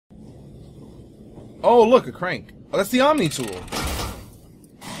Oh, look, a crank. Oh, that's the Omni tool.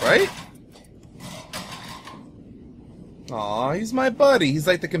 Right? Aw, he's my buddy. He's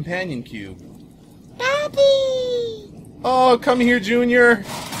like the companion cube. Daddy! Oh, come here, Junior.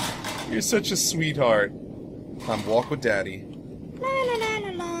 You're such a sweetheart. Come, walk with Daddy. La la la la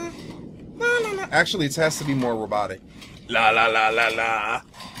la. La la la. Actually, it has to be more robotic. La la la la la.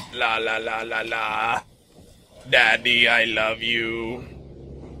 La la la la la. Daddy, I love you.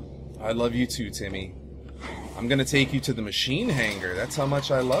 I love you too, Timmy. I'm gonna take you to the machine hangar. That's how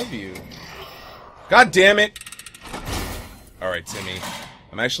much I love you. God damn it! Alright, Timmy.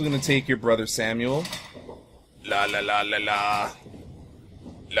 I'm actually gonna take your brother Samuel. La la la la la.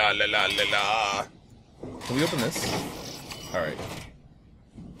 La la la la la. Can we open this? Alright.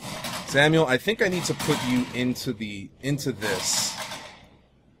 Samuel, I think I need to put you into this.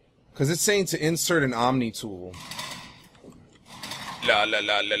 Because it's saying to insert an Omni tool. La la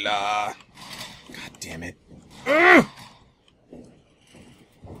la la la. God damn it. Ugh!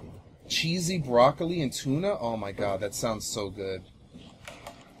 Cheesy broccoli and tuna? Oh my god, that sounds so good.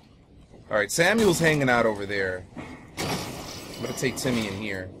 Alright, Samuel's hanging out over there. I'm gonna take Timmy in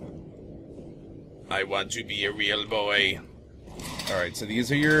here. I want to be a real boy. Alright, so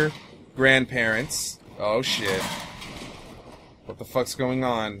these are your grandparents. Oh shit. What the fuck's going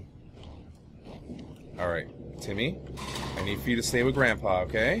on? Alright, Timmy, I need for you to stay with Grandpa,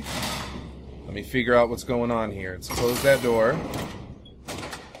 okay? Let me figure out what's going on here. Let's close that door.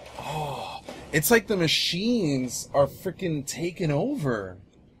 Oh, it's like the machines are freaking taking over.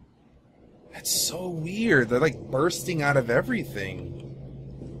 That's so weird. They're like bursting out of everything.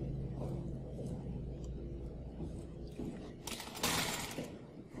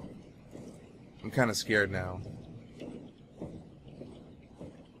 I'm kind of scared now.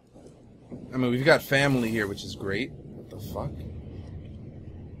 I mean, we've got family here, which is great. What the fuck?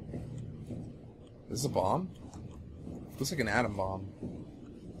 This is a bomb? Looks like an atom bomb.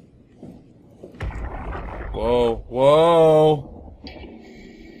 Whoa, whoa!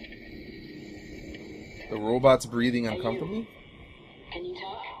 The robot's breathing uncomfortably? Can you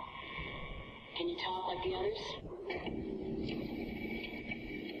talk? Can you talk like the others?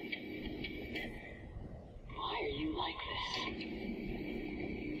 Why are you like this?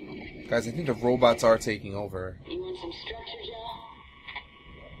 Guys, I think the robots are taking over. You want some structure, Joe?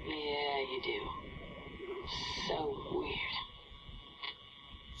 Yeah, you do. So weird.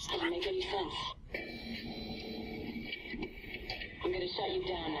 Doesn't make any sense. I'm gonna shut you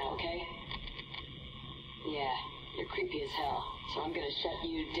down now, okay? Yeah, you're creepy as hell, so I'm gonna shut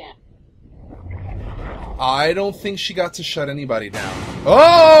you down. I don't think she got to shut anybody down.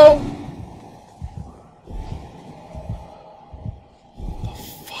 Oh! The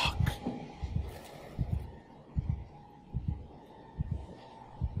fuck?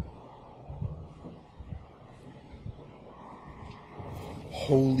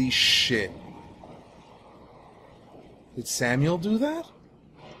 Holy shit. Did Samuel do that?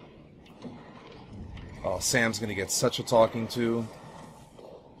 Oh, Sam's gonna get such a talking to.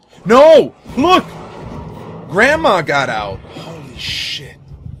 No! Look! Grandma got out! Holy shit.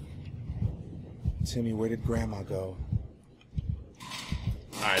 Timmy, where did Grandma go?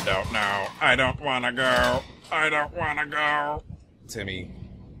 I don't know. I don't want to go. I don't want to go. Timmy,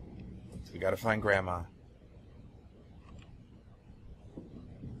 we gotta find Grandma.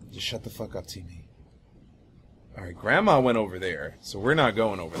 Just shut the fuck up, Timmy. Alright, Grandma went over there, so we're not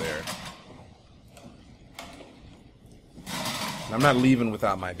going over there. And I'm not leaving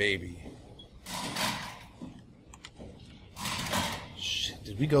without my baby. Shit,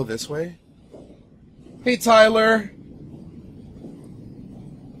 did we go this way? Hey, Tyler!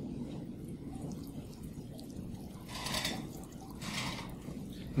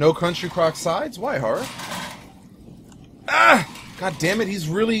 No Country Crock sides? Why, horror? Ah! God damn it, he's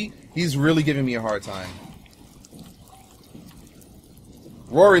really giving me a hard time.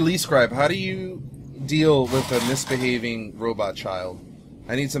 Rory Lee Scribe, how do you deal with a misbehaving robot child?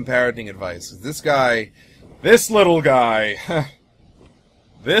 I need some parenting advice. This little guy,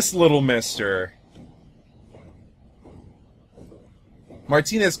 this little mister.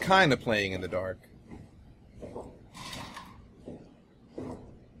 Martina's kind of playing in the dark.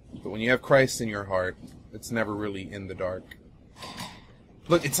 But when you have Christ in your heart, it's never really in the dark.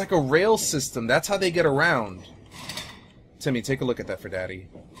 Look, it's like a rail system. That's how they get around. Timmy, take a look at that for Daddy.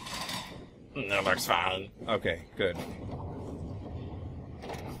 That looks fine. Okay, good.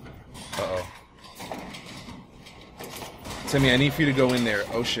 Uh-oh. Timmy, I need for you to go in there.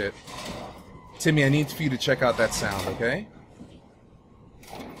 Oh, shit. Timmy, I need for you to check out that sound, okay?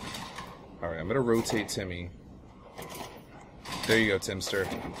 Alright, I'm gonna rotate Timmy. There you go, Timster.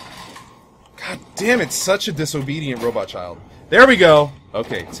 God damn it, such a disobedient robot child. There we go.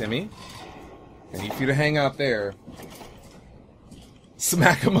 Okay, Timmy. I need for you to hang out there.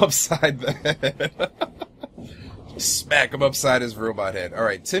 Smack him upside the head. Smack him upside his robot head.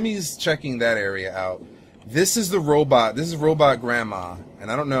 Alright, Timmy's checking that area out. This is the robot. This is Robot Grandma.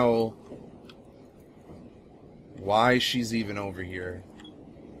 And I don't know why she's even over here.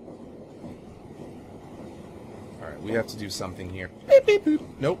 Alright, we have to do something here. Beep, beep, boop.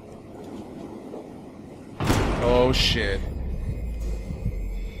 Nope. Oh, shit.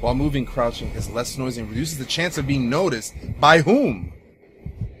 While moving, crouching is less noisy and reduces the chance of being noticed. By whom?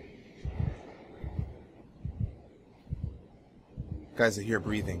 Guys, I hear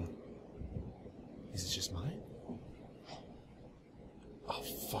breathing. Is it just mine? Oh,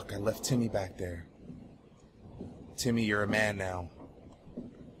 fuck, I left Timmy back there. Timmy, you're a man now.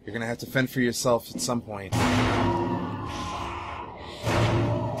 You're gonna have to fend for yourself at some point.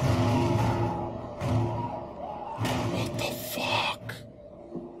 What the fuck?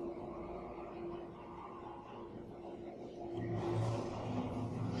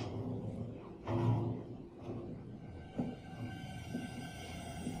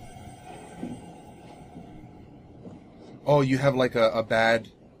 Oh, you have like a bad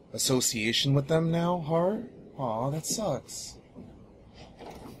association with them now, Har? Aw, that sucks.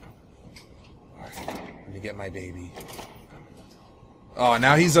 Alright, let me get my baby. Oh,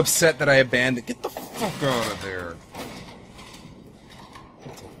 now he's upset that I abandoned. Get the fuck out of there.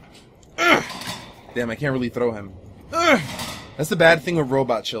 Ugh. Damn, I can't really throw him. Ugh. That's the bad thing with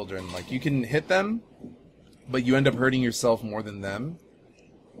robot children. Like, you can hit them, but you end up hurting yourself more than them.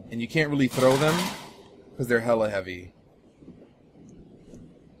 And you can't really throw them, because they're hella heavy.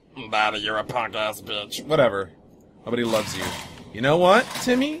 Daddy, you're a punk-ass bitch. Whatever. Nobody loves you. You know what,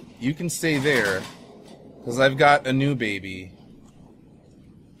 Timmy? You can stay there. Because I've got a new baby.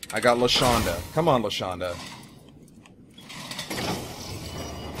 I got LaShonda. Come on, LaShonda.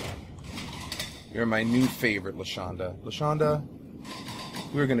 You're my new favorite, LaShonda. LaShonda,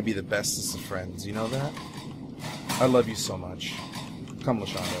 we're going to be the bestest of friends. You know that? I love you so much. Come,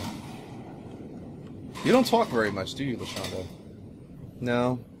 LaShonda. You don't talk very much, do you, LaShonda?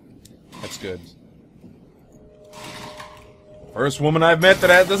 No? That's good. First woman I've met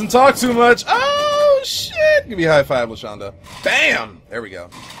that doesn't talk too much. Oh, shit! Give me a high five, LaShonda. Bam! There we go.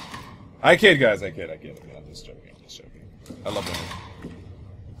 I kid, guys. I kid. I'm just joking. I love women.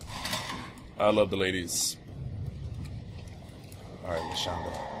 I love the ladies. Alright,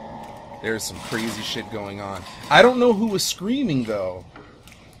 LaShonda. There's some crazy shit going on. I don't know who was screaming, though.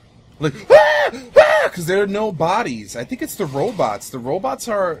 Like, because there are no bodies. I think it's the robots. The robots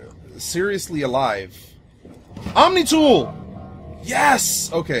are seriously alive. Omni-tool!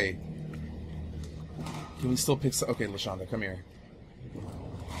 Yes! Okay. Can we still pick some? Okay, LaShonda, come here.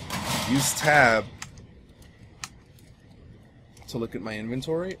 Use tab to look at my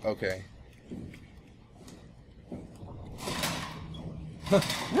inventory? Okay.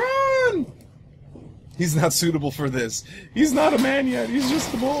 Run! He's not suitable for this. He's not a man yet. He's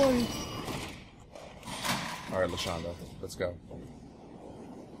just a boy. Alright, LaShonda. Let's go.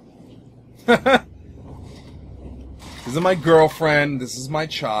 This is my girlfriend. This is my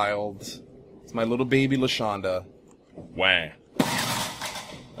child. It's my little baby LaShonda. Wah.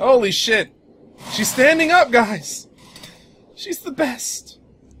 Holy shit. She's standing up, guys. She's the best.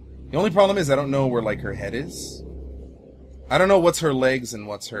 The only problem is I don't know where, like, her head is. I don't know what's her legs and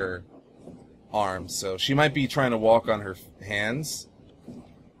what's her arms. So she might be trying to walk on her hands.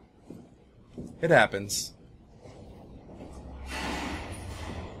 It happens.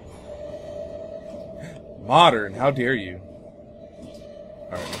 Modern, how dare you?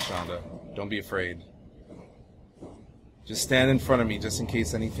 Alright, LaShonda, don't be afraid. Just stand in front of me just in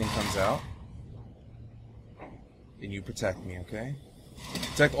case anything comes out. And you protect me, okay?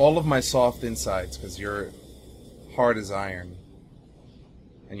 Protect all of my soft insides, because your heart is iron.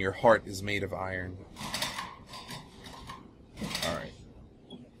 And your heart is made of iron. Alright.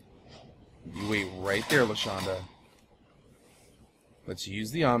 You wait right there, LaShonda. Let's use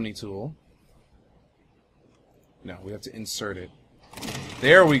the Omni tool. No, we have to insert it.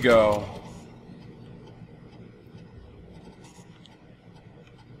 There we go.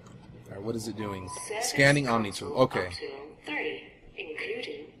 Alright, what is it doing? Scanning Omni tool. Okay. 3,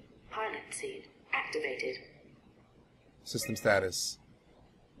 including pilot seat activated. System status.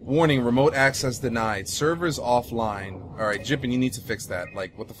 Warning, remote access denied. Servers offline. Alright, Jippin, you need to fix that.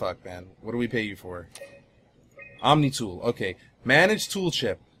 Like, what the fuck, man? What do we pay you for? Omni tool. Okay. Manage tool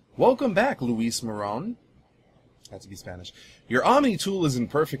chip. Welcome back, Luis Moron. Had to be Spanish. Your Omni tool is in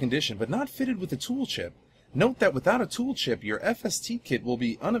perfect condition, but not fitted with the tool chip. Note that without a tool chip, your FST kit will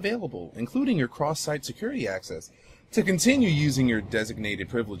be unavailable, including your cross-site security access. To continue using your designated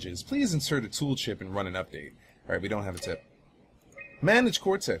privileges, please insert a tool chip and run an update. Alright, we don't have a tip. Manage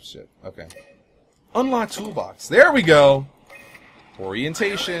Cortex chip. Okay. Unlock toolbox. There we go!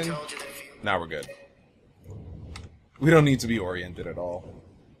 Orientation. Now we're good. We don't need to be oriented at all.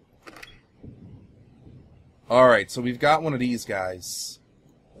 Alright, so we've got one of these guys.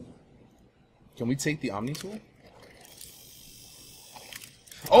 Can we take the Omni tool?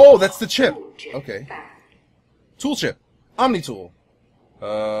 Oh, that's the chip! Okay. Tool chip. Omni tool.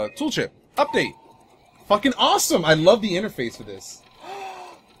 Tool chip. Update. Fucking awesome! I love the interface for this.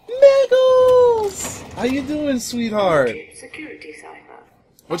 Megals! How you doing, sweetheart? Security cipher.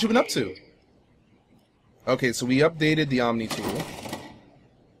 What you been up to? Okay, so we updated the Omni tool.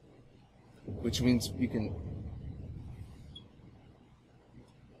 Which means we can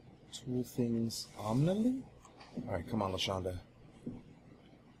tool things omnily? Alright, come on, LaShonda.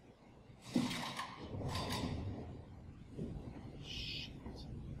 Shit.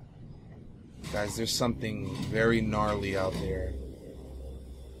 Guys, there's something very gnarly out there.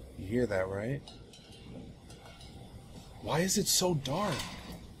 You hear that, right? Why is it so dark?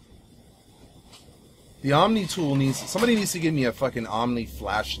 The Omni tool needs... Somebody needs to give me a fucking Omni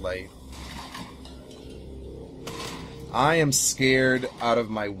flashlight. I am scared out of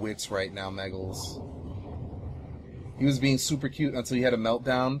my wits right now, Megals. He was being super cute until he had a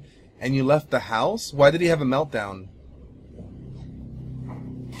meltdown. And you left the house? Why did he have a meltdown?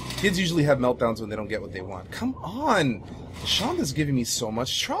 Kids usually have meltdowns when they don't get what they want. Come on! Shonda's giving me so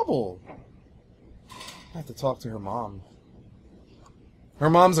much trouble. I have to talk to her mom. Her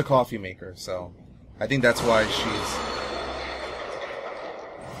mom's a coffee maker, so... I think that's why she's...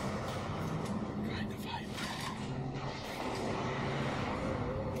 kind of hyper.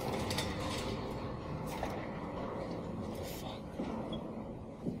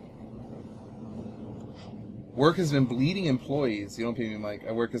 Work has been bleeding employees. You don't pay me, Mike.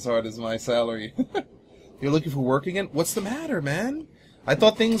 I work as hard as my salary. You're looking for work again? What's the matter, man? I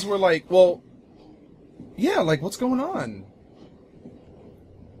thought things were like, well... Yeah, like, what's going on?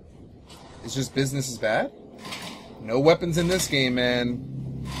 It's just business is bad? No weapons in this game,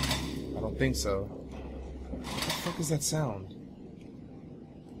 man. I don't think so. What the fuck is that sound?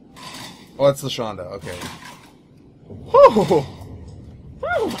 Oh, that's LaShonda. Okay. Whew.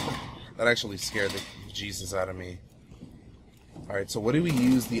 That actually scared the Jesus out of me. Alright, so what do we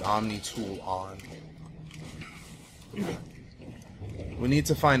use the Omni tool on? We need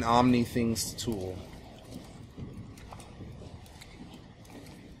to find Omni things to tool.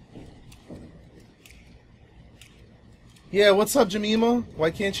 Yeah, what's up, Jemima?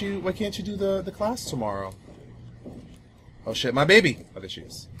 Why can't you do the class tomorrow? Oh shit, my baby! Oh, there she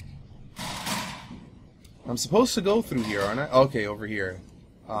is. I'm supposed to go through here, aren't I? Okay, over here.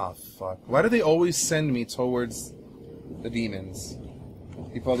 Ah, fuck. Why do they always send me towards the demons?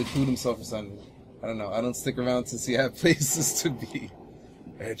 He probably pooed himself or something. I don't know. I don't stick around to see I have places to be.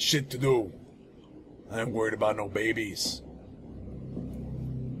 I had shit to do. I ain't worried about no babies.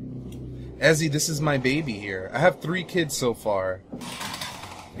 Ezzy, this is my baby here. I have 3 kids so far.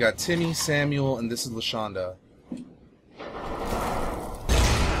 We got Timmy, Samuel, and this is LaShonda.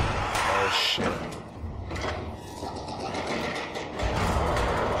 Oh, shit.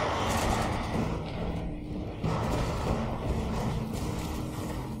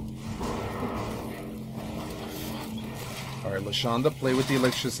 Alright, LaShonda, play with the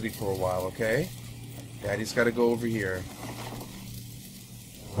electricity for a while, okay? Daddy's gotta go over here.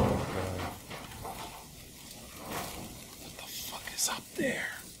 Up there.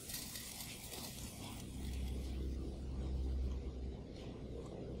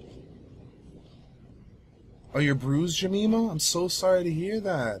 Oh, you're bruised, Jemima? I'm so sorry to hear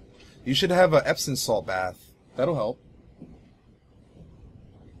that. You should have an Epsom salt bath. That'll help.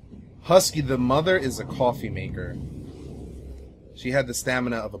 Husky, the mother is a coffee maker. She had the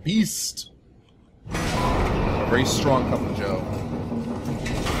stamina of a beast. A very strong cup of joe.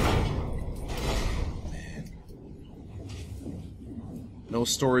 No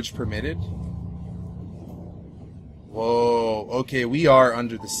storage permitted? Whoa, okay, we are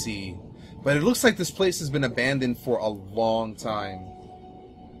under the sea. But it looks like this place has been abandoned for a long time.